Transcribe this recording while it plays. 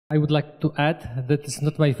I would like to add that it's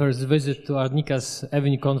not my first visit to ARNIKA's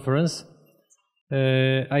Avenue Conference.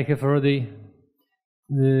 I have already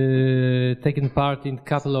taken part in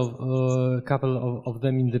couple of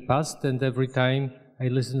them in the past, and every time I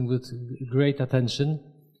listen with great attention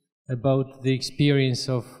about the experience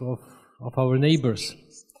of our neighbors,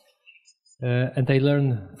 and I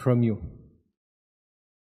learn from you.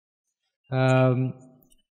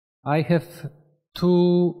 I have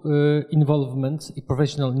two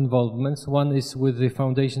professional involvements. One is with the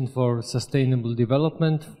Foundation for Sustainable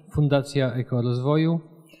Development, Fundacja Ekorozwóju,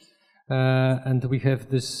 and we have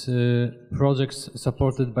this projects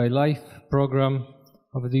supported by LIFE program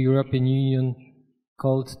of the European Union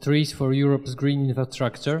called Trees for Europe's Green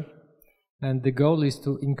Infrastructure. And the goal is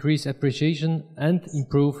to increase appreciation and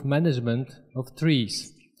improve management of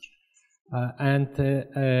trees.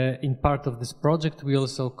 In part of this project, we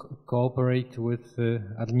also cooperate with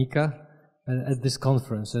ARNIKA at this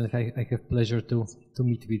conference, and I have pleasure to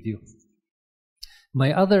meet with you.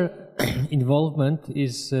 My other involvement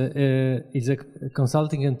is a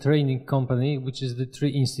consulting and training company, which is the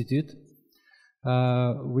Tree Institute.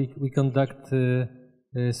 We conduct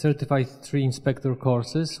certified tree inspector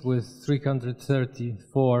courses with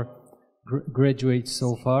 334 graduates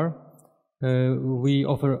so far. We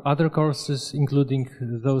offer other courses, including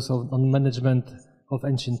those on management of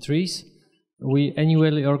ancient trees. We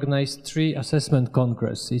annually organize tree assessment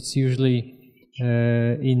congress. It's usually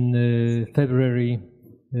in February,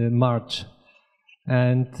 March.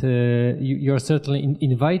 And you're certainly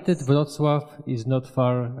invited. Wrocław is not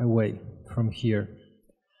far away from here.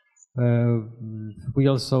 We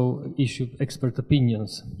also issue expert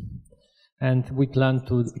opinions, and we plan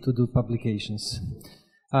to do publications.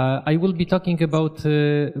 I will be talking about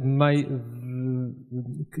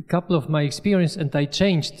couple of my experience, and I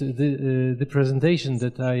changed the presentation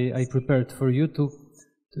that I prepared for you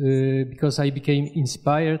because I became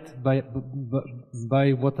inspired by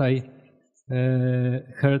what I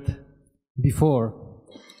heard before,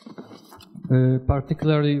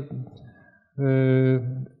 particularly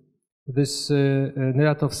this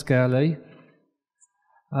Neratowska Alej.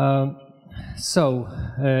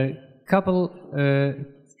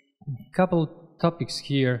 Couple topics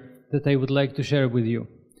here that I would like to share with you.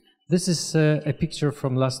 This is a picture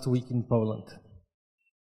from last week in Poland.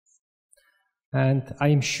 And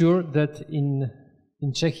I'm sure that in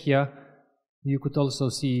Czechia you could also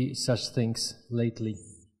see such things lately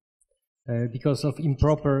because of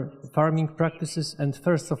improper farming practices and,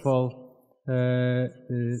 first of all,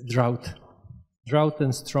 drought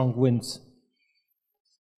and strong winds.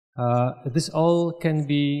 This all can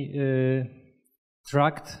be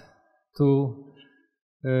tracked to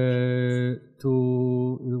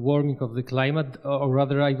warming of the climate, or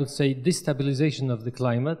rather I would say destabilization of the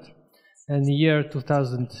climate. And in the year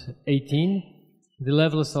 2018, the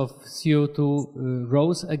levels of CO2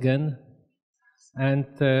 rose again, and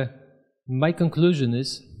my conclusion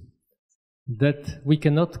is that we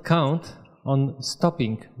cannot count on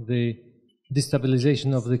stopping the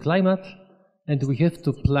destabilization of the climate, and we have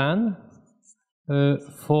to plan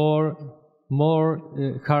for more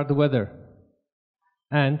hard weather.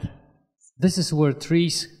 And this is where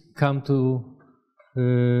trees come to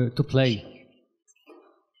play.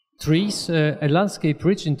 Trees, a landscape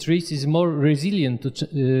rich in trees is more resilient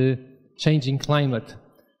to changing climate.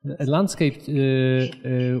 A landscape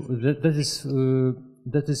that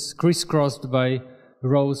is crisscrossed by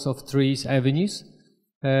rows of trees, avenues,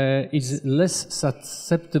 is less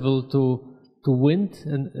susceptible to wind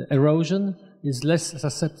and erosion, is less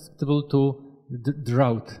susceptible to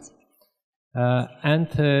drought.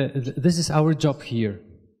 This is our job here.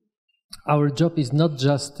 Our job is not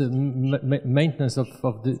just maintenance of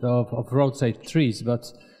roadside trees,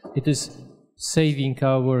 but it is saving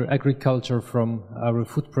our agriculture from our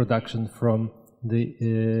food production, from the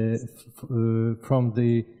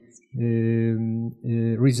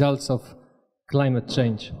results of climate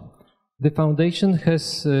change. The Foundation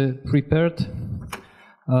has prepared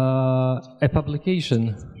a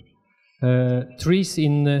publication, Trees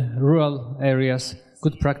in Rural Areas,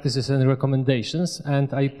 Good Practices and Recommendations,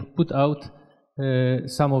 and I put out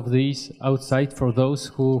some of these outside for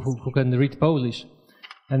those who can read Polish.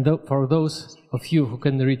 And for those of you who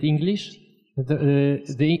can read English,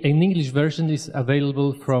 an English version is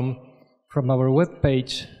available from our web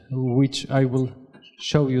page, which I will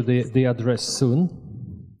show you the address soon.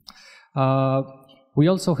 We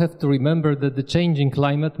also have to remember that the changing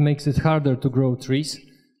climate makes it harder to grow trees.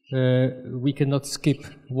 We cannot skip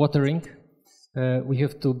watering. We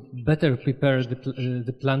have to better prepare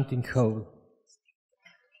the planting hole.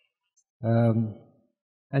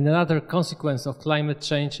 And another consequence of climate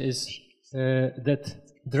change is that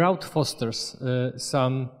drought fosters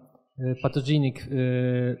some pathogenic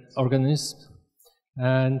organisms,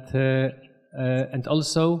 and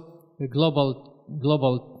also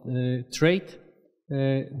global trade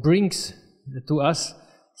brings to us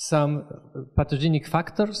some pathogenic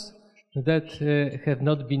factors that have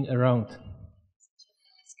not been around.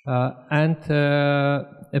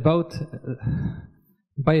 About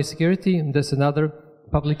biosecurity, there's another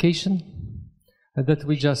publication that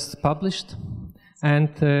we just published, and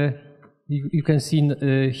you can see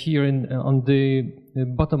here on the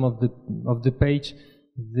bottom of the page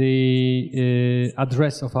the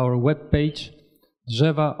address of our web page,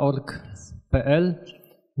 drzewa.org.pl.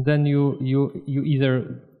 Then you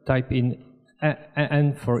either type in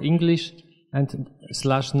N for English and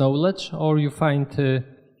 /knowledge, or you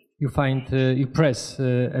press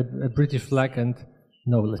a British flag and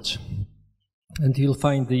knowledge, and you'll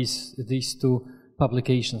find these two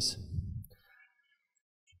publications.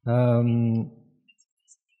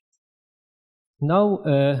 Now,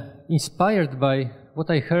 inspired by what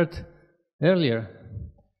I heard earlier,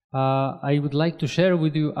 I would like to share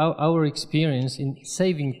with you our experience in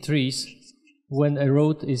saving trees when a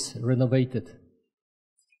road is renovated.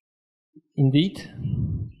 Indeed,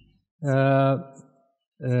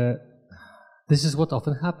 this is what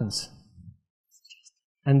often happens.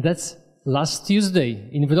 And that's last Tuesday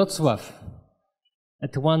in Wrocław,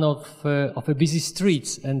 at one of a busy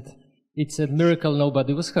streets, and it's a miracle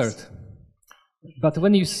nobody was hurt. But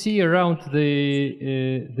when you see around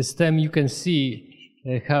the stem, you can see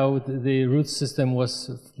how the root system was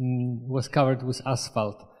covered with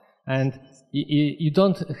asphalt, and you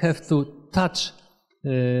don't have to touch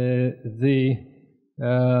this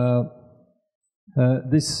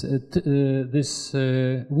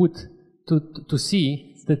wood to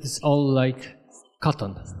see that it's all like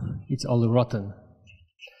cotton. It's all rotten.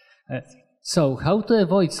 So how to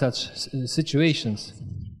avoid such situations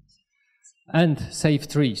and save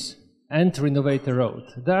trees and renovate the road?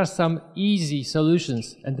 There are some easy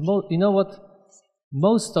solutions, and you know what?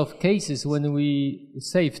 Most of cases when we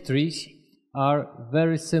save trees are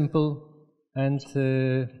very simple and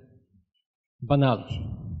banal.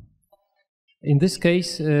 In this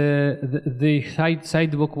case, the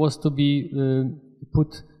sidewalk was to be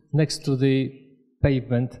put next to the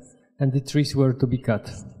pavement, and the trees were to be cut.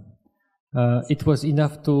 It was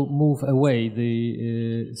enough to move away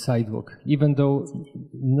the sidewalk, even though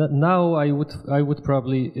now I would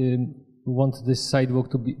probably want this sidewalk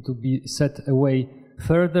to be set away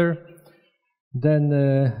further. Then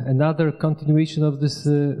another continuation of this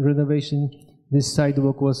renovation, this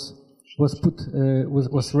sidewalk was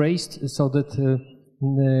raised so that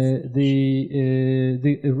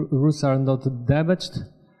the roots are not damaged,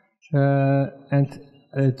 and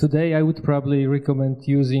today I would probably recommend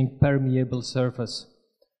using permeable surface.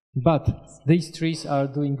 But these trees are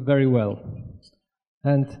doing very well.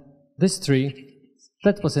 And this tree,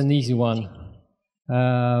 that was an easy one.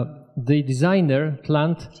 The designer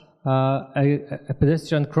planned a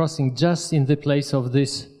pedestrian crossing just in the place of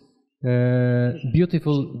this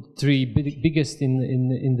beautiful tree, biggest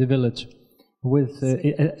in the village,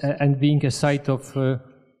 and being a site of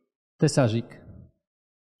Tesarzyk.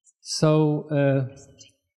 So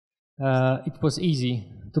it was easy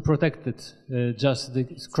to protect it, just the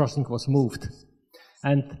crossing was moved.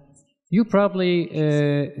 And you probably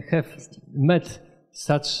have met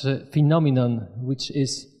such a phenomenon, which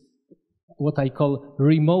is what I call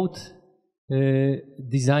remote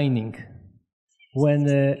designing. When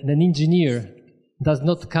an engineer does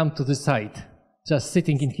not come to the site, just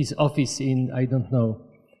sitting in his office in, I don't know,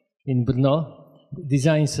 in Brno,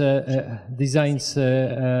 designs a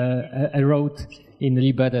road in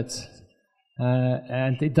Liberec,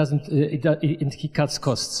 and and he cuts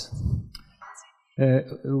costs.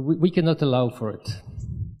 We cannot allow for it.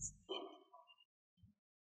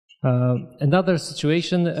 Another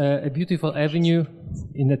situation, a beautiful avenue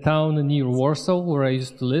in a town near Warsaw, where I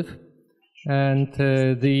used to live, and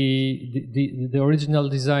the original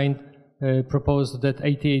design proposed that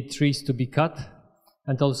 88 trees to be cut,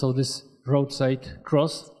 and also this roadside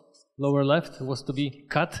cross, lower left, was to be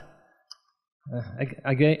cut.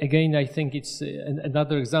 Again, I think it's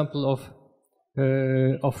another example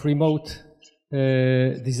of remote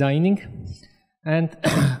designing. And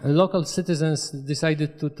local citizens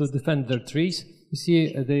decided to defend their trees. You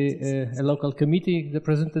see a local committee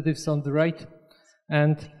representatives on the right,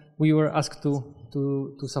 and we were asked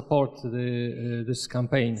to support this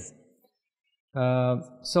campaign.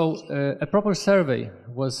 So a proper survey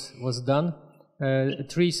was done.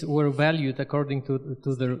 Trees were valued according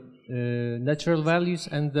to their natural values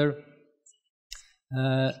and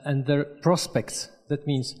their prospects. That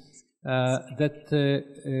means that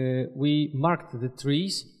we marked the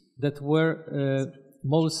trees that were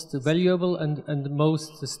most valuable and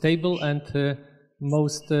most stable and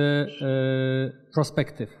most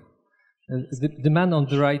prospective. The man on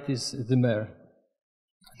the right is the mayor.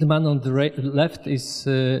 The man on the left is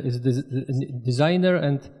the designer,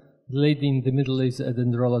 and the lady in the middle is a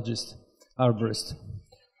dendrologist, arborist.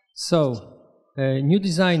 So, a new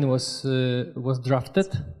design was drafted,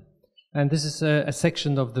 and this is a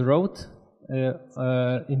section of the road.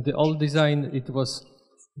 In the old design, it was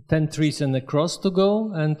 10 trees and a cross to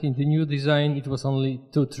go, and in the new design, it was only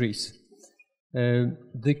 2 trees.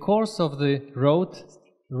 The course of the road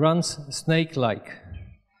runs snake-like.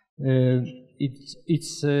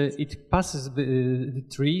 It passes the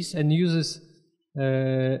trees and uses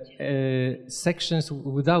sections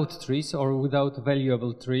without trees or without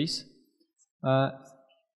valuable trees,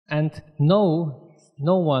 and no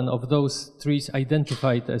one of those trees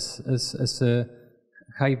identified as a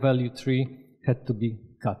high-value tree had to be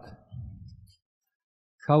cut.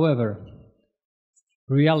 However,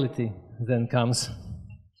 reality then comes.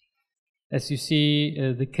 As you see,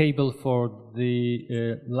 the cable for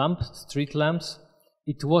the street lamps,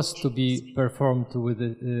 it was to be performed with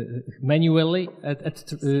manually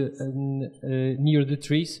near the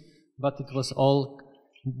trees, but it was all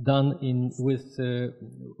done with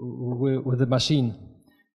the machine.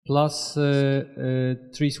 Plus,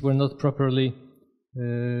 trees were not properly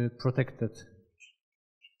protected.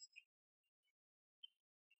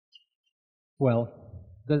 Well,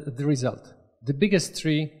 the result: the biggest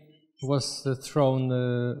tree was thrown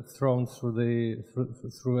through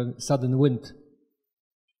a sudden wind.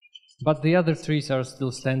 But the other trees are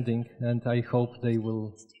still standing, and I hope they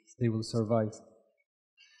will survive.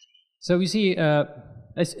 So you see,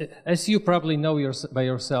 as you probably know by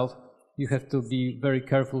yourself, you have to be very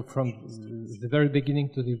careful from the very beginning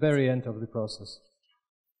to the very end of the process.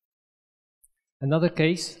 Another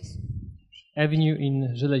case, avenue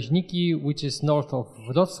in Żeleźniki, which is north of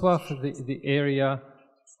Wrocław, the area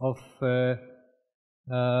of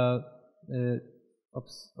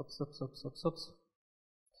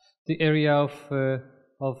the area of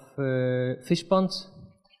fish ponds.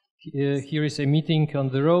 Here is a meeting on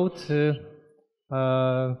the road.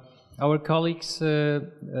 Our colleagues,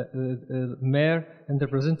 mayor and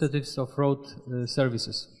representatives of road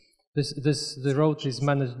services. The road is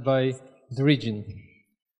managed by the region,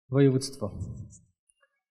 województwo.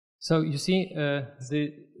 So you see,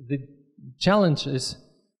 the challenge is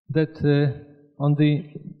that on the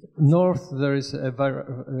north there is a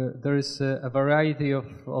variety of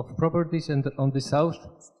properties, and on the south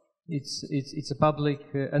it's a public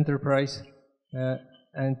enterprise,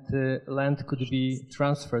 and land could be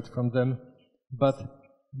transferred from them, but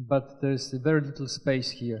there's very little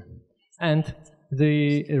space here, and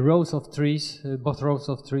the rows of trees, both rows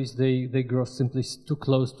of trees, they grow simply too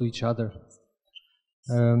close to each other.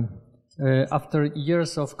 After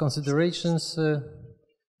years of considerations,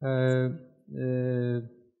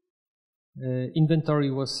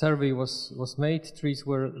 survey was made, trees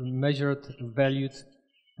were measured, valued,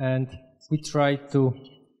 and we tried to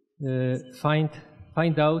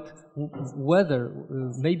find out whether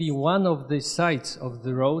maybe one of the sides of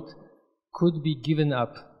the road could be given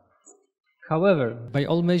up. However, by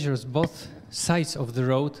all measures, both sides of the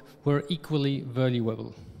road were equally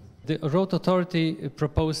valuable. The road authority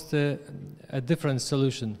proposed a different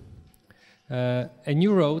solution. A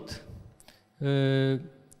new road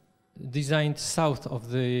designed south of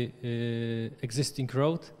the existing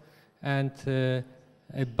road, and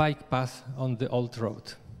a bike path on the old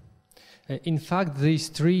road. In fact, these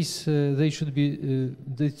trees they should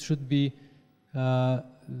be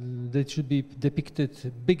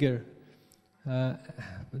depicted bigger,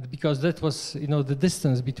 because that was, the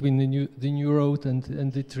distance between the new road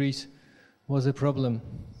and the trees was a problem.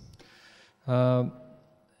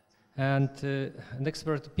 And an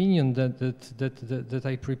expert opinion that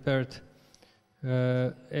I prepared,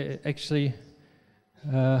 actually,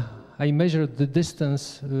 I measured the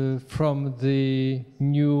distance from the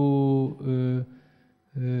new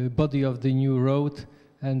body of the new road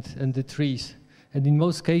and the trees, and in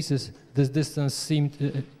most cases, this distance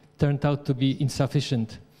turned out to be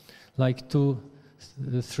insufficient, like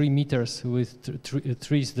 2-3 meters with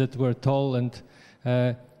trees that were tall and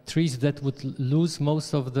trees that would lose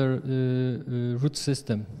most of their root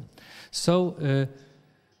system. So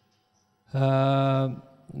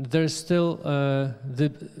there's still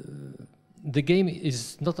the game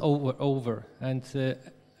is not over, and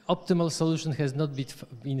optimal solution has not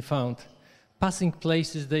been found. passing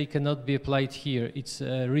places, they cannot be applied here. It's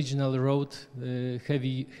a regional road,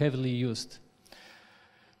 heavily used.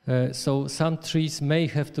 So some trees may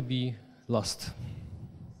have to be lost.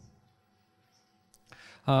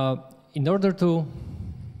 In order to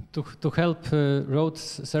help road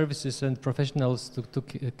services and professionals to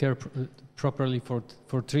care properly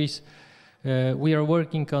for trees, we are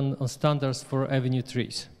working on standards for avenue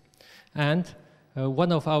trees. And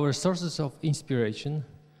one of our sources of inspiration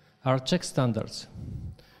are Czech standards.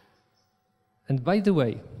 And by the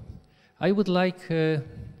way, I would like,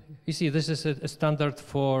 you see, this is a standard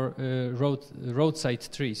for roadside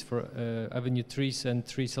trees, for avenue trees and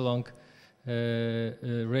trees along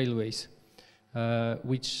railways,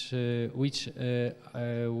 which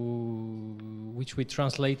we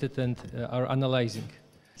translated and are analyzing.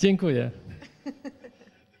 Dziękuję.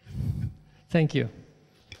 Thank you.